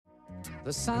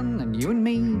The sun and you and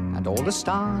me and all the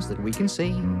stars that we can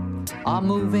see are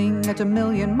moving at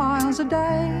 1,000,000 miles a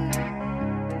day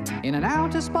in an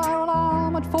outer spiral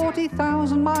arm at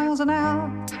 40,000 miles an hour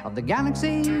of the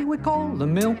galaxy we call the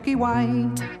Milky Way.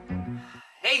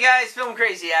 Hey guys,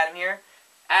 FilmCrazyAdam here.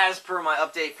 As per my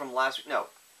update from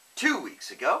 2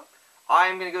 weeks ago,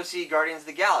 I'm going to go see Guardians of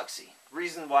the Galaxy. The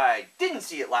reason why I didn't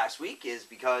see it last week is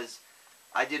because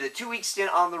I did a 2-week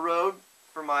stint on the road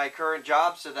for my current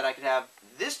job so that I could have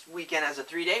this weekend as a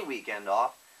 3-day weekend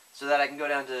off, so that I can go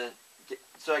down to,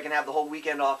 so I can have the whole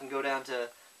weekend off and go down to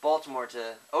Baltimore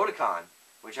to Otakon,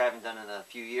 which I haven't done in a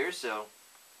few years, so,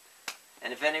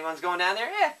 and if anyone's going down there,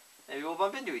 maybe we'll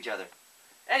bump into each other.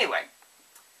 Anyway,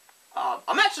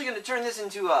 I'm actually going to turn this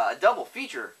into a double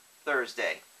feature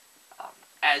Thursday.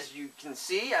 As you can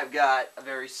see, I've got a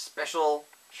very special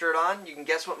shirt on. You can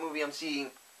guess what movie I'm seeing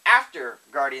after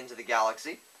Guardians of the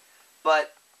Galaxy.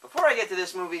 But before I get to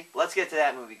this movie, let's get to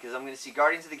that movie, because I'm going to see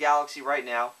Guardians of the Galaxy right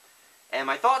now. And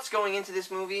my thoughts going into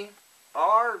this movie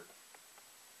are...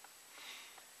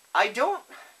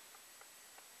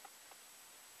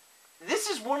 This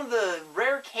is one of the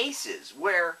rare cases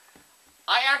where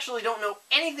I actually don't know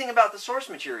anything about the source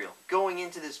material going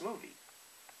into this movie.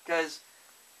 Because,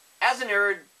 as a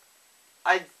nerd,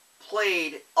 I've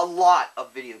played a lot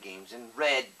of video games and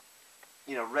read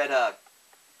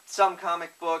some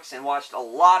comic books and watched a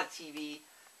lot of TV,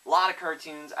 a lot of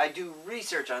cartoons. I do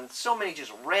research on so many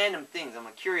just random things. I'm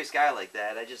a curious guy like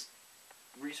that. I just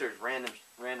research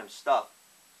random stuff.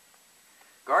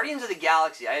 Guardians of the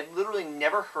Galaxy, I had literally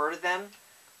never heard of them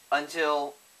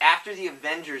until after the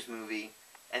Avengers movie,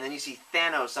 and then you see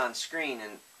Thanos on screen,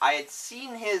 and I had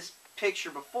seen his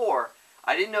picture before.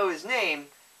 I didn't know his name,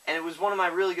 and it was one of my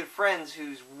really good friends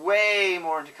who's way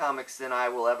more into comics than I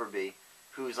will ever be,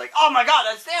 who's like, oh my god,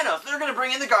 that's Thanos! They're going to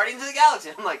bring in the Guardians of the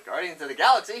Galaxy! I'm like, Guardians of the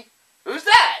Galaxy? Who's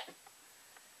that?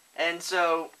 And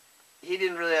so, he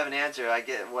didn't really have an answer. I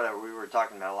get, whatever, we were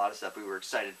talking about a lot of stuff. We were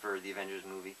excited for the Avengers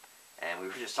movie, and we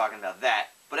were just talking about that.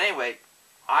 But anyway,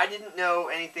 I didn't know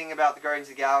anything about the Guardians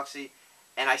of the Galaxy,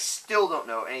 and I still don't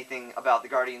know anything about the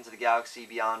Guardians of the Galaxy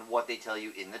beyond what they tell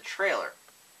you in the trailer.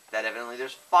 That evidently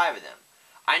there's 5 of them.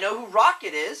 I know who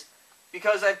Rocket is,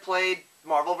 because I've played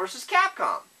Marvel vs.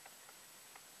 Capcom.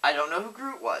 I don't know who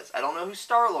Groot was. I don't know who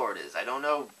Star-Lord is. I don't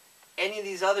know any of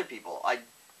these other people. I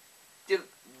did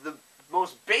the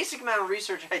most basic amount of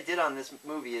research I did on this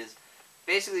movie is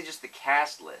basically just the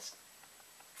cast list.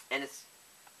 And it's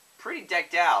pretty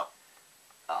decked out.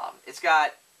 It's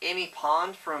got Amy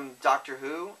Pond from Doctor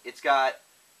Who. It's got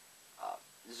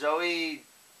Zoe,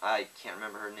 I can't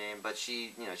remember her name, but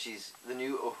she's the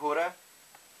new Uhura.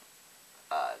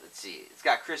 Let's see. It's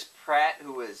got Chris Pratt,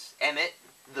 who was Emmett,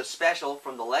 the Special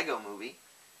from the Lego movie.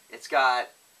 It's got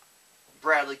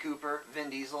Bradley Cooper, Vin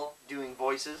Diesel, doing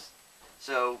voices.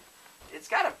 So, it's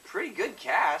got a pretty good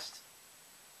cast.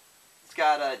 It's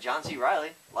got John C.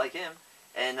 Reilly, like him,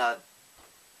 and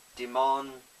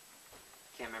Damon,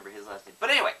 can't remember his last name. But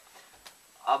anyway,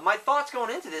 my thoughts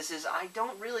going into this is I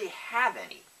don't really have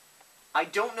any. I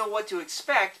don't know what to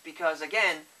expect because,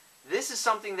 again, this is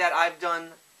something that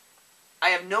I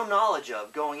have no knowledge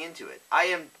of going into it. I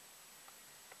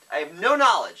have no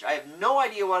knowledge. I have no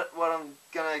idea what I'm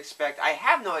going to expect. I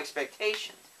have no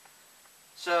expectations.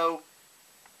 So,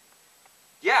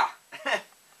 yeah.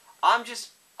 I'm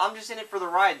just in it for the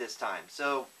ride this time.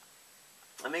 So,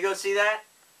 let me go see that.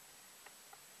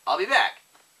 I'll be back.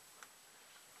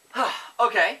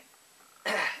 Okay.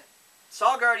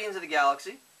 Saw Guardians of the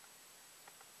Galaxy.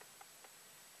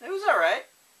 It was alright.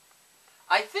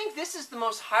 I think this is the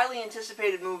most highly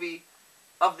anticipated movie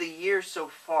of the year so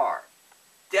far.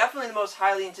 Definitely the most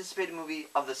highly anticipated movie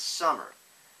of the summer.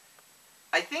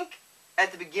 I think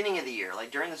at the beginning of the year,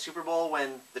 like during the Super Bowl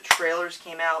when the trailers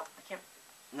came out,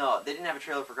 no, they didn't have a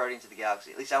trailer for Guardians of the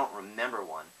Galaxy. At least I don't remember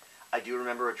one. I do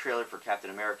remember a trailer for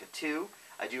Captain America 2.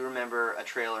 I do remember a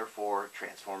trailer for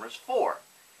Transformers 4.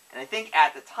 And I think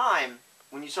at the time,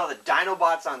 when you saw the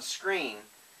Dinobots on screen,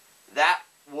 that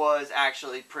was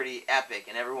actually pretty epic,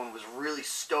 and everyone was really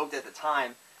stoked at the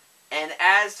time. And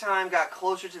as time got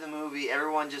closer to the movie,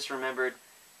 everyone just remembered,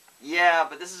 yeah,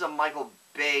 but this is a Michael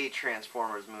Bay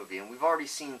Transformers movie, and we've already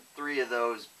seen 3 of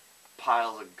those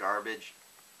piles of garbage.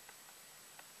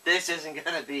 This isn't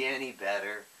going to be any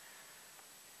better.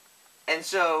 And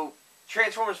so,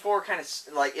 Transformers 4 kind of,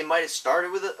 like, it might have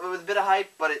started with a bit of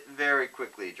hype, but it very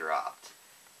quickly dropped.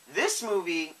 This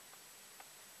movie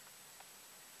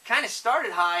kind of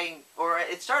started high, or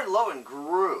it started low and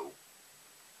grew.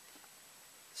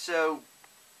 So,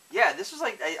 yeah, this was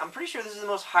like, I'm pretty sure this is the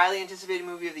most highly anticipated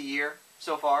movie of the year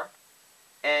so far.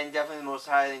 And definitely the most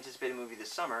highly anticipated movie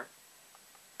this summer.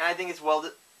 And I think it's well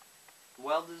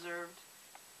deserved.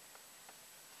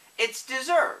 It's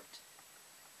deserved.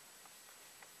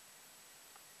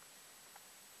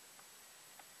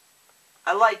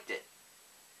 I liked it.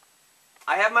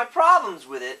 I have my problems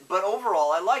with it, but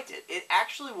overall I liked it. It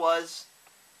actually was...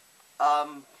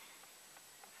 Alright,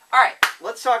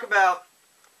 let's talk about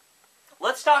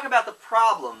the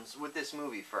problems with this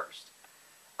movie first.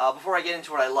 Before I get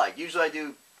into what I liked. Usually I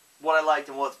do what I liked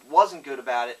and what wasn't good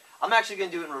about it. I'm actually going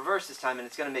to do it in reverse this time, and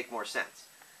it's going to make more sense.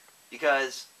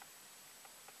 Because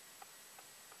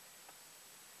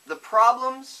the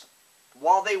problems,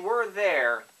 while they were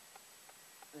there,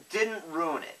 didn't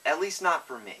ruin it. At least not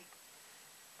for me.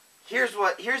 Here's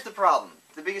the problem.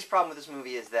 The biggest problem with this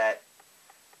movie is that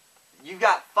you've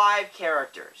got 5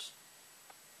 characters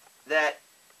that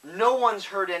no one's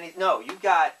heard any... No, you've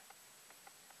got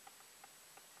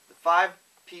the 5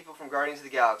 people from Guardians of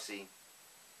the Galaxy,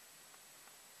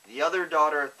 the other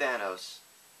daughter of Thanos,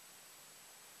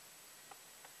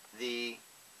 the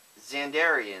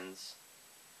Xandarians,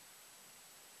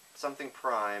 something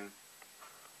Prime,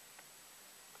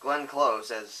 Glenn Close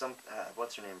as some...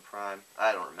 what's her name? Prime?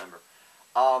 I don't remember.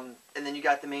 And then you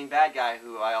got the main bad guy,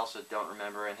 who I also don't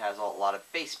remember, and has a lot of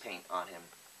face paint on him.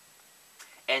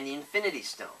 And the Infinity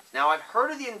Stones. Now, I've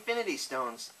heard of the Infinity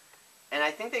Stones, and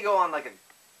I think they go on like a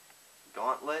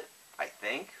gauntlet, I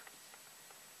think.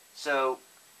 So,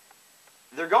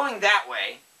 they're going that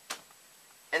way,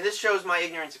 and this shows my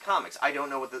ignorance of comics. I don't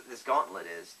know what this gauntlet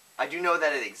is. I do know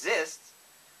that it exists,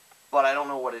 but I don't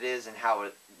know what it is and how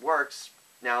it works.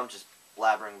 Now I'm just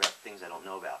blabbering about things I don't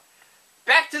know about.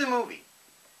 Back to the movie.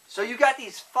 So you got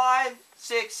these 5,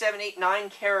 6, 7, 8, 9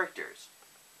 characters.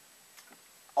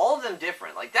 All of them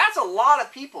different. Like, that's a lot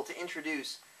of people to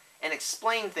introduce and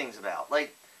explain things about.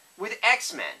 Like, with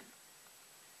X-Men,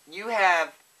 you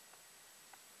have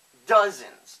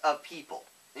dozens of people.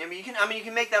 I mean, you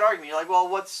can make that argument. You're like, well,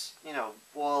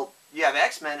 well, you have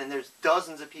X-Men and there's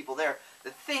dozens of people there.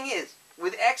 The thing is,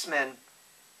 with X-Men,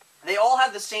 they all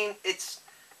have the same... It's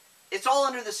all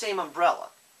under the same umbrella.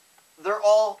 They're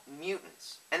all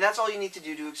mutants. And that's all you need to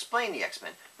do to explain the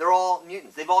X-Men. They're all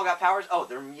mutants. They've all got powers. Oh,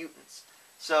 they're mutants.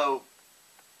 So,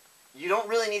 you don't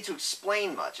really need to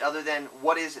explain much other than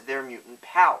what is their mutant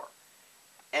power.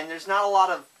 And there's not a lot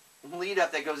of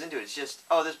lead-up that goes into it. It's just,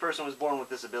 oh, this person was born with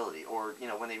this ability. Or,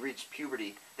 when they reach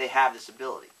puberty, they have this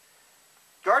ability.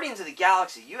 Guardians of the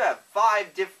Galaxy, you have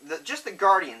 5 different... Just the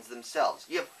Guardians themselves.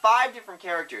 You have 5 different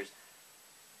characters.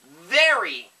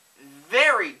 Very,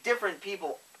 very different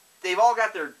people. They've all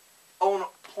got their own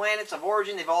planets of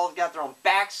origin. They've all got their own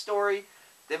backstory.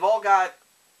 They've all got,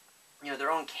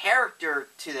 their own character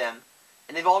to them.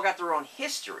 And they've all got their own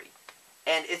history.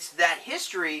 And it's that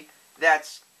history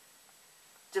that's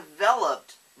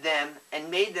developed them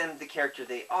and made them the character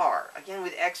they are. Again,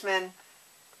 with X-Men,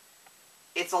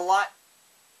 it's a lot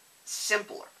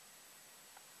simpler.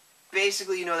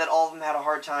 Basically, you know that all of them had a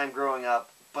hard time growing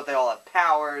up, but they all have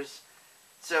powers.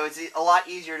 So it's a lot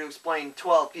easier to explain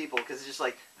 12 people, because it's just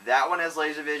like, that one has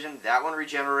laser vision, that one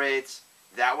regenerates,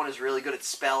 that one is really good at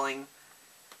spelling.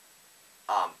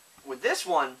 With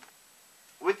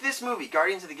this movie,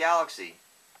 Guardians of the Galaxy,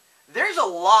 there's a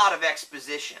lot of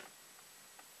exposition.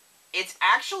 It's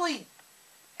actually,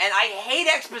 and I hate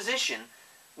exposition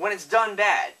when it's done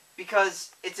bad,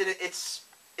 because it's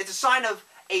a sign of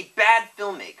a bad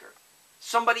filmmaker.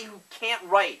 Somebody who can't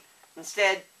write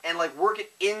instead and work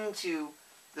it into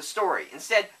the story.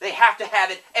 Instead, they have to have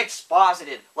it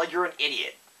exposited like you're an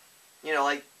idiot.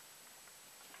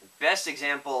 Best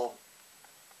example...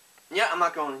 Yeah, I'm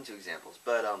not going into examples,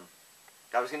 but,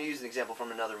 I was going to use an example from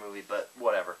another movie, but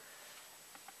whatever.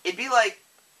 It'd be like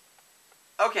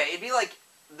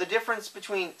the difference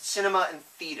between cinema and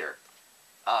theater.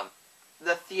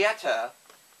 The theater,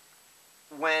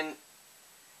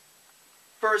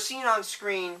 for a scene on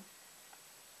screen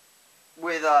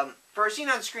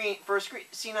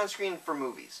for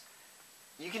movies,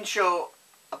 you can show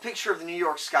a picture of the New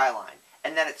York skyline,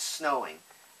 and that it's snowing,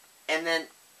 and then,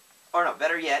 or no,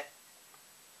 better yet,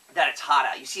 that it's hot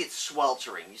out. You see it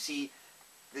sweltering. You see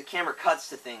the camera cuts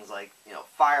to things like,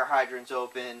 fire hydrants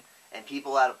open, and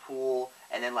people at a pool,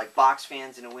 and then box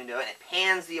fans in a window, and it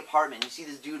pans the apartment. You see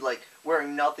this dude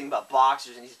wearing nothing but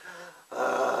boxers, and he's,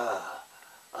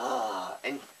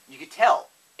 and you could tell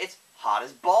it's hot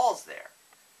as balls there.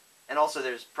 And also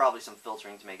there's probably some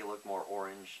filtering to make it look more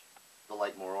orange, the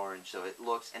light more orange, so it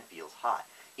looks and feels hot.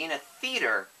 In a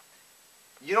theater,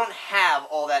 you don't have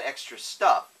all that extra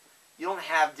stuff. You don't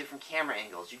have different camera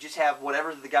angles. You just have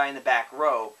whatever the guy in the back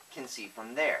row can see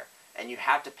from there. And you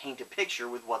have to paint a picture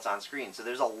with what's on screen. So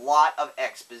there's a lot of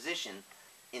exposition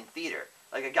in theater.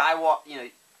 Like a guy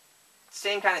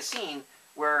same kind of scene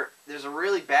where there's a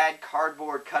really bad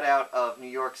cardboard cutout of the New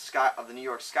York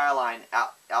skyline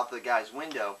out the guy's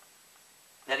window.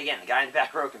 That again, the guy in the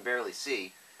back row can barely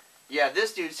see. Yeah,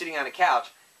 this dude's sitting on a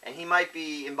couch, and he might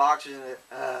be in boxers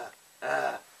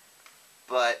and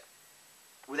but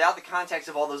without the context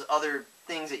of all those other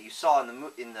things that you saw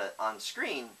on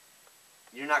screen,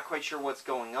 you're not quite sure what's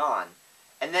going on.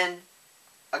 And then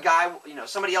a guy,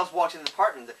 somebody else walks into the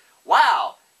apartment. And,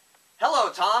 wow,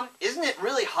 hello Tom. Isn't it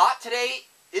really hot today?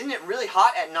 Isn't it really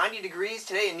hot at 90 degrees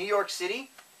today in New York City?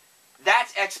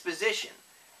 That's exposition.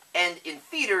 And in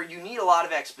theater, you need a lot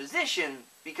of exposition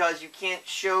because you can't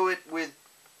show it with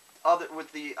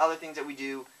the other things that we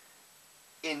do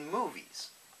in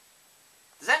movies.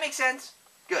 Does that make sense?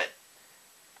 Good.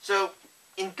 So,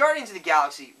 in Guardians of the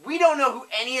Galaxy, we don't know who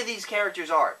any of these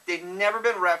characters are. They've never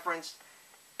been referenced,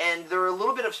 and they're a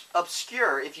little bit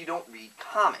obscure if you don't read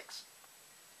comics.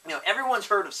 Everyone's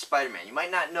heard of Spider-Man. You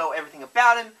might not know everything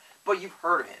about him, but you've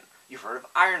heard of him. You've heard of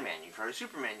Iron Man, you've heard of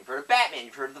Superman, you've heard of Batman,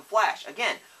 you've heard of The Flash.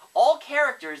 Again, all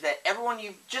characters that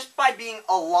just by being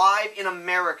alive in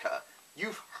America,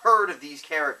 you've heard of these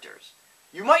characters.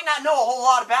 You might not know a whole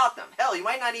lot about them. Hell, you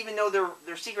might not even know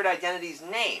their secret identity's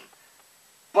name.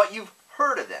 But you've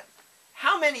heard of them.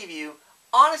 How many of you,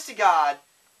 honest to God,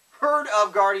 heard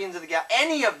of Guardians of the Galaxy,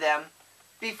 any of them,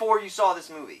 before you saw this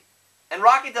movie? And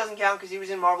Rocket doesn't count because he was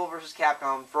in Marvel vs.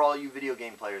 Capcom for all you video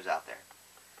game players out there.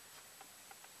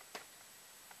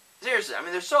 Seriously, I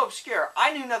mean, they're so obscure.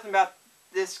 I knew nothing about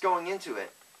this going into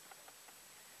it.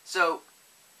 So,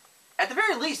 at the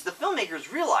very least, the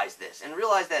filmmakers realized this and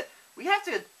realized that we have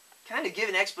to kind of give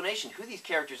an explanation who these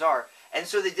characters are, and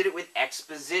so they did it with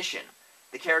exposition.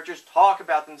 The characters talk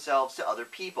about themselves to other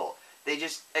people. They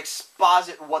just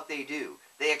exposit what they do.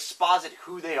 They exposit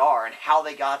who they are and how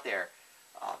they got there.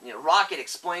 Rocket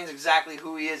explains exactly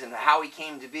who he is and how he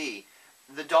came to be.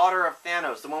 The daughter of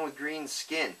Thanos, the one with green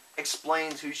skin,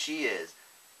 explains who she is.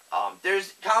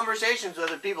 There's conversations with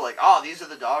other people like, oh, these are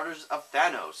the daughters of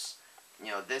Thanos.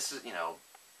 This is,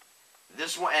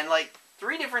 this one, and like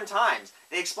 3 different times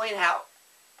they explain how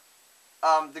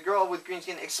the girl with green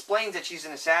skin explains that she's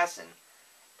an assassin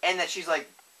and that she's like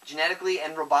genetically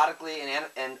and robotically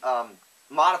and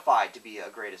modified to be a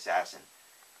great assassin.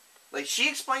 Like, she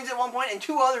explains it at one point, and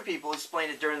 2 other people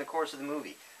explained it during the course of the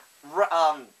movie.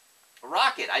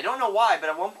 Rocket, I don't know why, but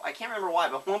I can't remember why,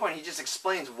 but at one point he just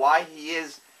explains why he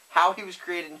is, how he was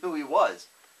created, and who he was.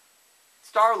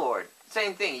 Star-Lord,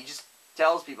 same thing. He just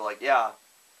tells people, like, yeah,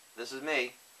 this is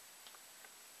me.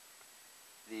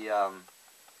 The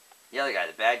other guy,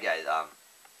 the bad guy,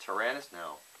 Tyrannus?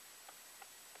 No.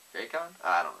 Dracon?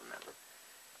 I don't remember.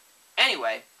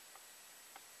 Anyway,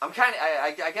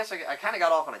 I guess I kind of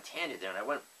got off on a tangent there, and I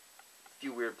went a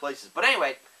few weird places. But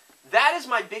anyway, that is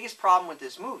my biggest problem with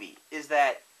this movie, is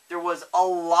that there was a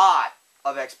lot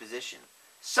of exposition.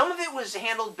 Some of it was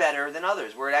handled better than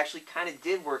others, where it actually kind of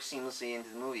did work seamlessly into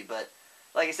the movie. But,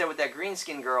 like I said, with that green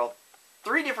skin girl,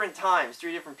 3 different times,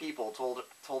 3 different people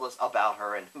told us about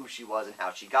her and who she was and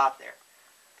how she got there.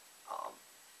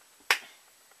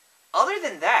 Other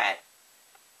than that,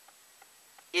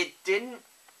 it didn't...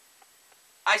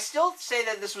 I still say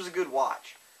that this was a good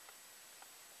watch.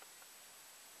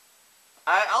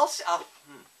 I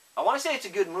want to say it's a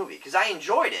good movie, because I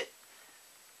enjoyed it.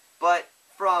 But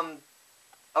from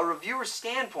a reviewer's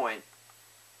standpoint,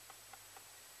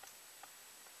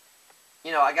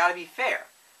 I gotta be fair.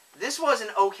 This was an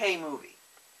okay movie.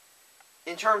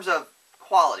 In terms of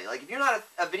quality. Like, if you're not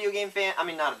a video game fan,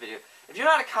 if you're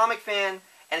not a comic fan,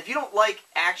 and if you don't like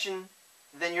action,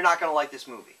 then you're not going to like this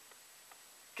movie.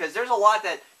 Because there's a lot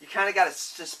that you kind of got to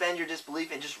suspend your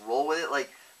disbelief and just roll with it. Like,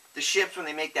 the ships when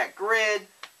they make that grid,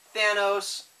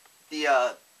 Thanos,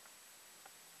 the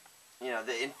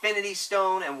Infinity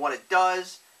Stone and what it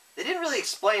does. They didn't really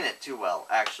explain it too well,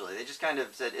 actually. They just kind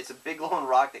of said it's a big glowing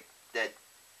rock that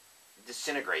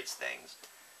disintegrates things.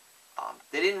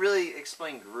 They didn't really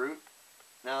explain Groot,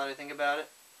 now that I think about it.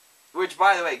 Which,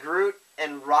 by the way, Groot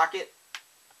and Rocket,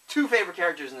 2 favorite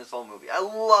characters in this whole movie. I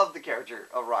love the character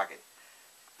of Rocket.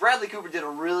 Bradley Cooper did a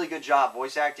really good job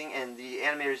voice acting, and the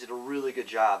animators did a really good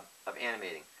job of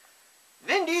animating.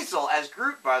 Vin Diesel, as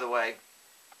Groot, by the way,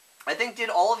 I think did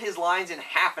all of his lines in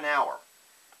half an hour.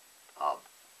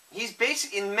 He's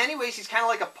basically, in many ways, he's kind of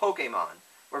like a Pokemon,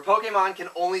 where Pokemon can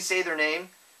only say their name.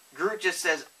 Groot just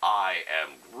says, I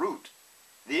am Groot,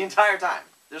 the entire time.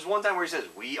 There's one time where he says,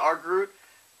 we are Groot,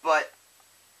 but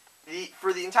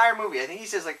for the entire movie, I think he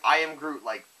says, like, I am Groot,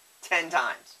 like, 10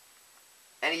 times.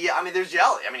 And there's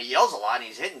yelling. He yells a lot and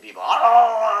he's hitting people.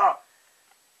 Ah!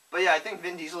 But yeah, I think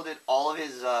Vin Diesel did all of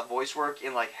his voice work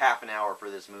in, like, half an hour for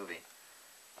this movie.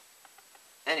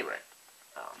 Anyway,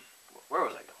 where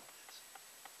was I going with this?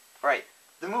 Right,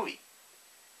 the movie.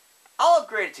 I'll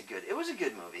upgrade it to good. It was a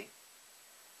good movie.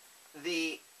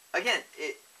 The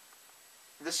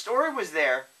story was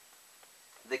there.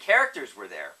 The characters were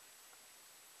there.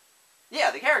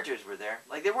 Yeah, the characters were there.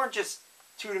 Like, they weren't just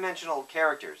two-dimensional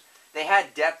characters. They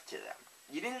had depth to them.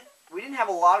 We didn't have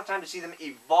a lot of time to see them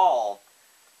evolve,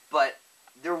 but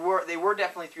they were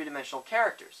definitely three-dimensional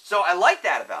characters. So I like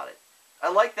that about it.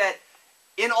 I like that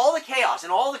in all the chaos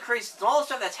and all the crazy and all the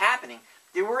stuff that's happening,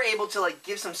 they were able to like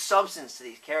give some substance to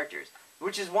these characters,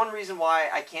 which is one reason why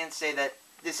I can't say that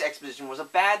this exposition was a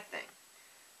bad thing.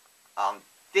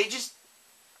 They just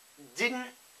didn't.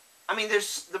 I mean,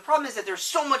 the problem is that there's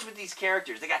so much with these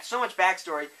characters. They got so much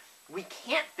backstory. We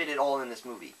can't fit it all in this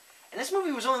movie. And this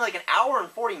movie was only like an hour and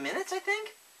 40 minutes, I think.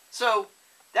 So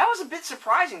that was a bit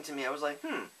surprising to me. I was like,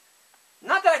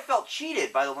 Not that I felt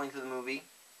cheated by the length of the movie.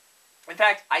 In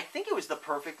fact, I think it was the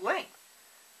perfect length.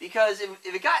 Because if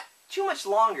it got too much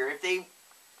longer, if they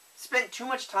spent too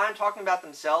much time talking about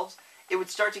themselves, it would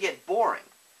start to get boring.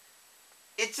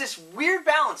 It's this weird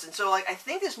balance, and so like I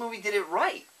think this movie did it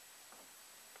right.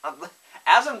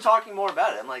 As I'm talking more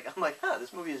about it, I'm like,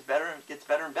 this movie is better and gets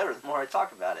better and better the more I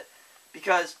talk about it,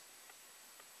 because,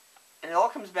 and it all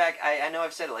comes back. I know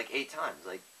I've said it like 8 times,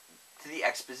 like to the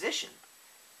exposition.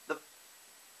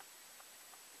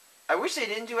 I wish they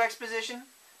didn't do exposition,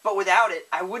 but without it,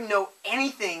 I wouldn't know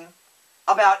anything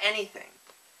about anything.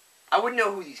 I wouldn't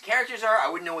know who these characters are. I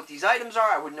wouldn't know what these items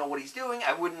are. I wouldn't know what he's doing.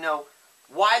 I wouldn't know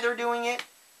why they're doing it.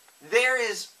 There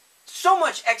is so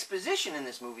much exposition in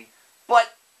this movie,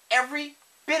 but every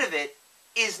bit of it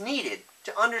is needed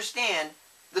to understand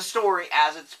the story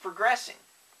as it's progressing.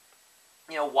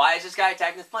 You know, why is this guy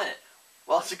attacking this planet?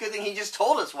 Well, it's a good thing he just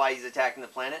told us why he's attacking the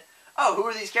planet. Oh, who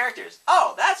are these characters?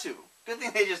 Oh, that's who. Good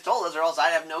thing they just told us, or else I'd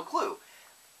have no clue.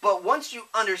 But once you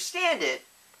understand it,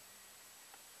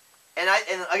 and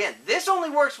again, this only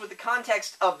works with the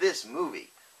context of this movie.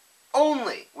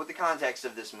 Only with the context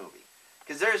of this movie.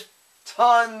 Because there's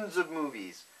tons of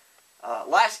movies.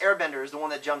 Last Airbender is the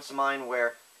one that jumps to mind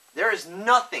where there is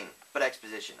nothing but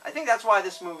exposition. I think that's why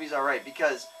this movie's alright,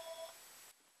 because...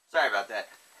 Sorry about that.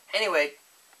 Anyway,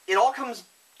 it all comes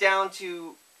down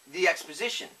to the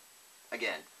exposition,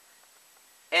 again.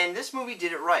 And this movie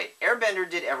did it right. Airbender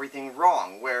did everything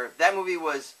wrong, where that movie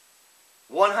was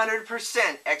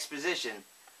 100% exposition,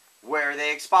 where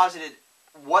they exposited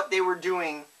what they were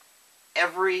doing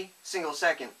every single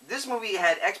second. This movie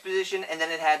had exposition, and then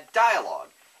it had dialogue,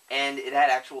 and it had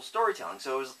actual storytelling.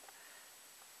 So it was,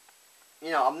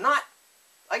 you know, I'm not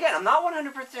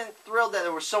 100% thrilled that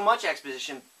there was so much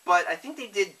exposition, but I think they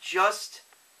did just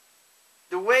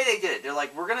the way they did it. They're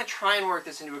like, we're going to try and work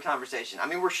this into a conversation. I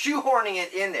mean, we're shoehorning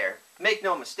it in there, make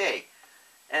no mistake,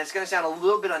 and it's going to sound a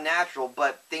little bit unnatural,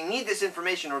 but they need this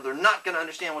information or they're not going to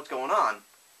understand what's going on.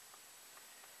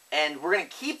 And we're going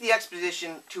to keep the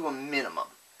exposition to a minimum.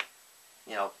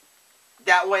 You know,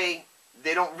 that way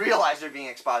they don't realize they're being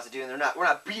exposited to, and we're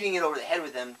not beating it over the head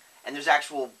with them, and there's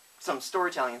some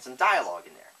storytelling and some dialogue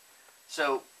in there.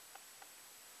 So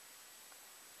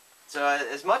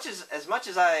as much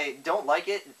as I don't like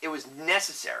it, it was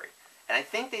necessary. And I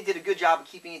think they did a good job of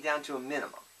keeping it down to a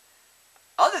minimum.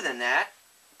 Other than that,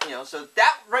 you know, so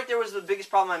that right there was the biggest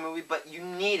problem in my movie, but you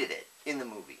needed it in the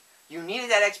movie. You needed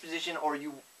that exposition, or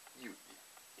you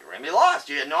were going to be lost.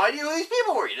 You had no idea who these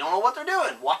people were. You don't know what they're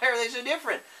doing. Why are they so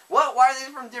different? Why are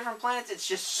they from different planets? It's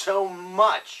just so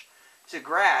much to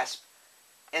grasp.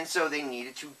 And so they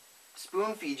needed to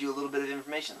spoon feed you a little bit of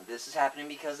information. This is happening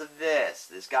because of this.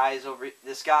 This guy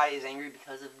is angry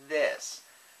because of this.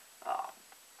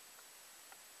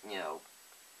 You know,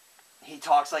 he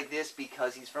talks like this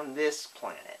because he's from this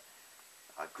planet.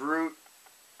 Groot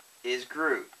is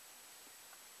Groot.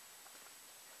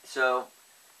 So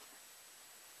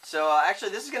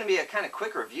actually, this is going to be a kind of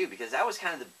quick review, because that was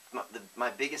kind of my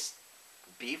biggest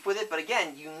beef with it. But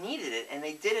again, you needed it, and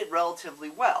they did it relatively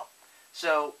well.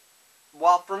 So,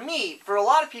 while for a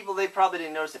lot of people, they probably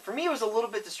didn't notice it. For me, it was a little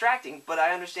bit distracting, but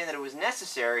I understand that it was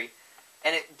necessary,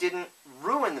 and it didn't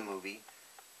ruin the movie.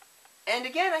 And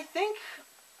again, I think,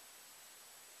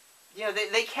 you know,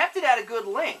 they kept it at a good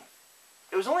length.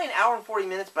 It was only an hour and 40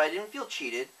 minutes, but I didn't feel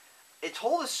cheated. It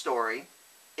told a story.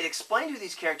 It explained who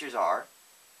these characters are.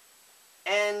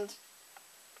 And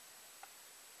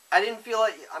I didn't feel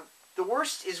like... the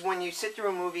worst is when you sit through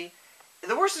a movie...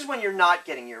 The worst is when you're not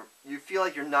getting you feel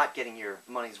like you're not getting your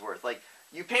money's worth. Like,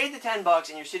 you paid the $10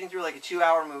 and you're sitting through like a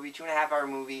 2-hour movie, 2.5-hour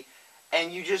movie,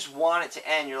 and you just want it to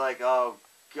end. You're like, oh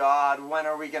God, when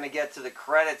are we going to get to the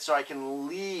credits so I can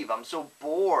leave? I'm so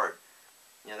bored.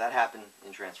 You know, that happened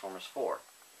in Transformers 4.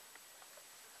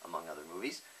 among other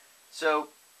movies. So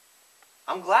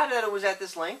I'm glad that it was at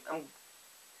this length.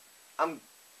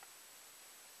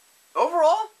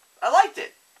 Overall, I liked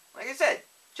it. Like I said,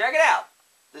 check it out.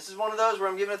 This is one of those where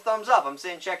I'm giving a thumbs up. I'm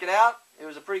saying check it out. It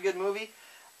was a pretty good movie.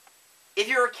 If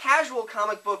you're a casual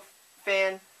comic book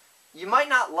fan, you might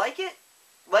not like it.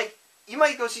 Like, you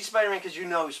might go see Spider-Man because you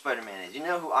know who Spider-Man is. You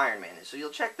know who Iron Man is. So you'll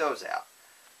check those out.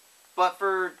 But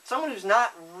for someone who's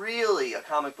not really a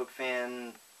comic book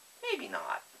fan, maybe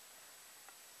not.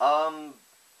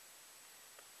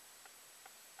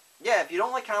 Yeah, if you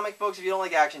don't like comic books, if you don't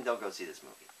like action, don't go see this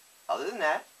movie. Other than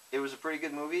that, it was a pretty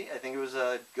good movie. I think it was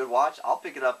a good watch. I'll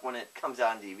pick it up when it comes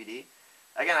out on DVD.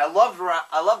 Again, I loved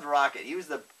Rocket. He was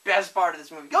the best part of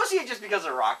this movie. Go see it just because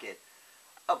of Rocket.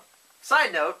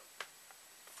 Side note,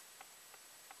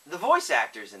 the voice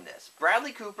actors in this,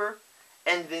 Bradley Cooper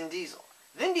and Vin Diesel.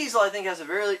 Vin Diesel, I think, has a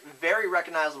very, very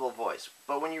recognizable voice.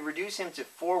 But when you reduce him to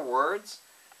 4 words,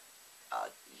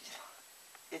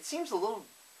 it seems a little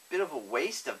bit of a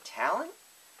waste of talent.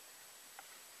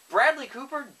 Bradley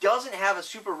Cooper doesn't have a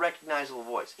super recognizable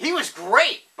voice. He was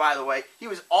great, by the way. He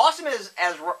was awesome as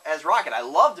Rocket. I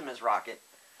loved him as Rocket.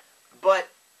 But,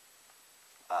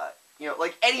 you know,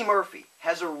 like Eddie Murphy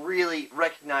has a really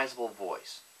recognizable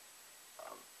voice.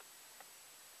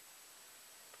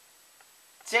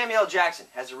 Samuel L. Jackson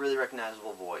has a really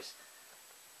recognizable voice.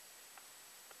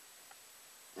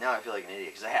 Now I feel like an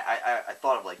idiot, because I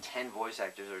thought of like 10 voice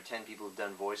actors or 10 people who've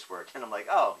done voice work, and I'm like,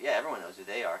 oh, yeah, everyone knows who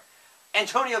they are.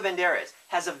 Antonio Banderas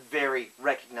has a very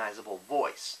recognizable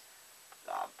voice.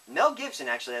 Mel Gibson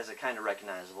actually has a kind of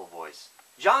recognizable voice.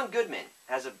 John Goodman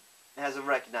has a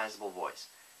recognizable voice.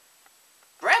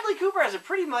 Bradley Cooper has a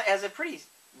pretty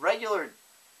regular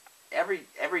every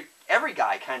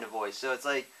guy kind of voice. So it's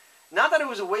like, not that it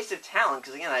was a waste of talent,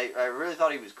 because again, I really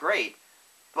thought he was great,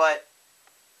 but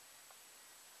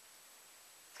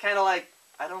it's kind of like,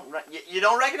 you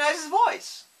don't recognize his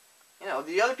voice. You know,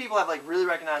 the other people have like really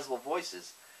recognizable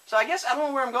voices. So I guess I don't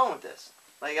know where I'm going with this.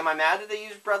 Like, am I mad that they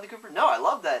used Bradley Cooper? No, I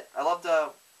love that. I loved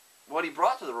what he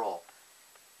brought to the role.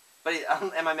 But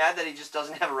am I mad that he just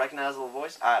doesn't have a recognizable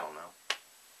voice? I don't know.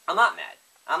 I'm not mad.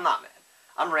 I'm not mad.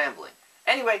 I'm rambling.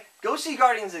 Anyway, go see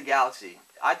Guardians of the Galaxy.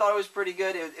 I thought it was pretty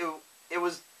good. It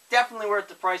was definitely worth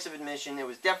the price of admission. It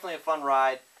was definitely a fun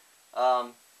ride.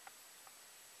 The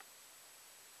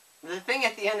thing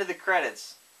at the end of the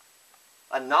credits,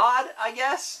 a nod, I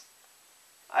guess?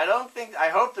 I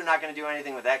hope they're not going to do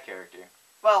anything with that character.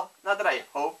 Well, not that I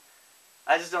hope.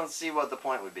 I just don't see what the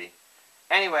point would be.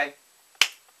 Anyway,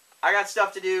 I got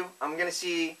stuff to do. I'm going to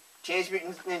see Teenage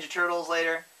Mutant Ninja Turtles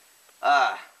later.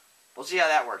 We'll see how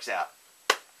that works out.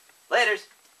 Laters.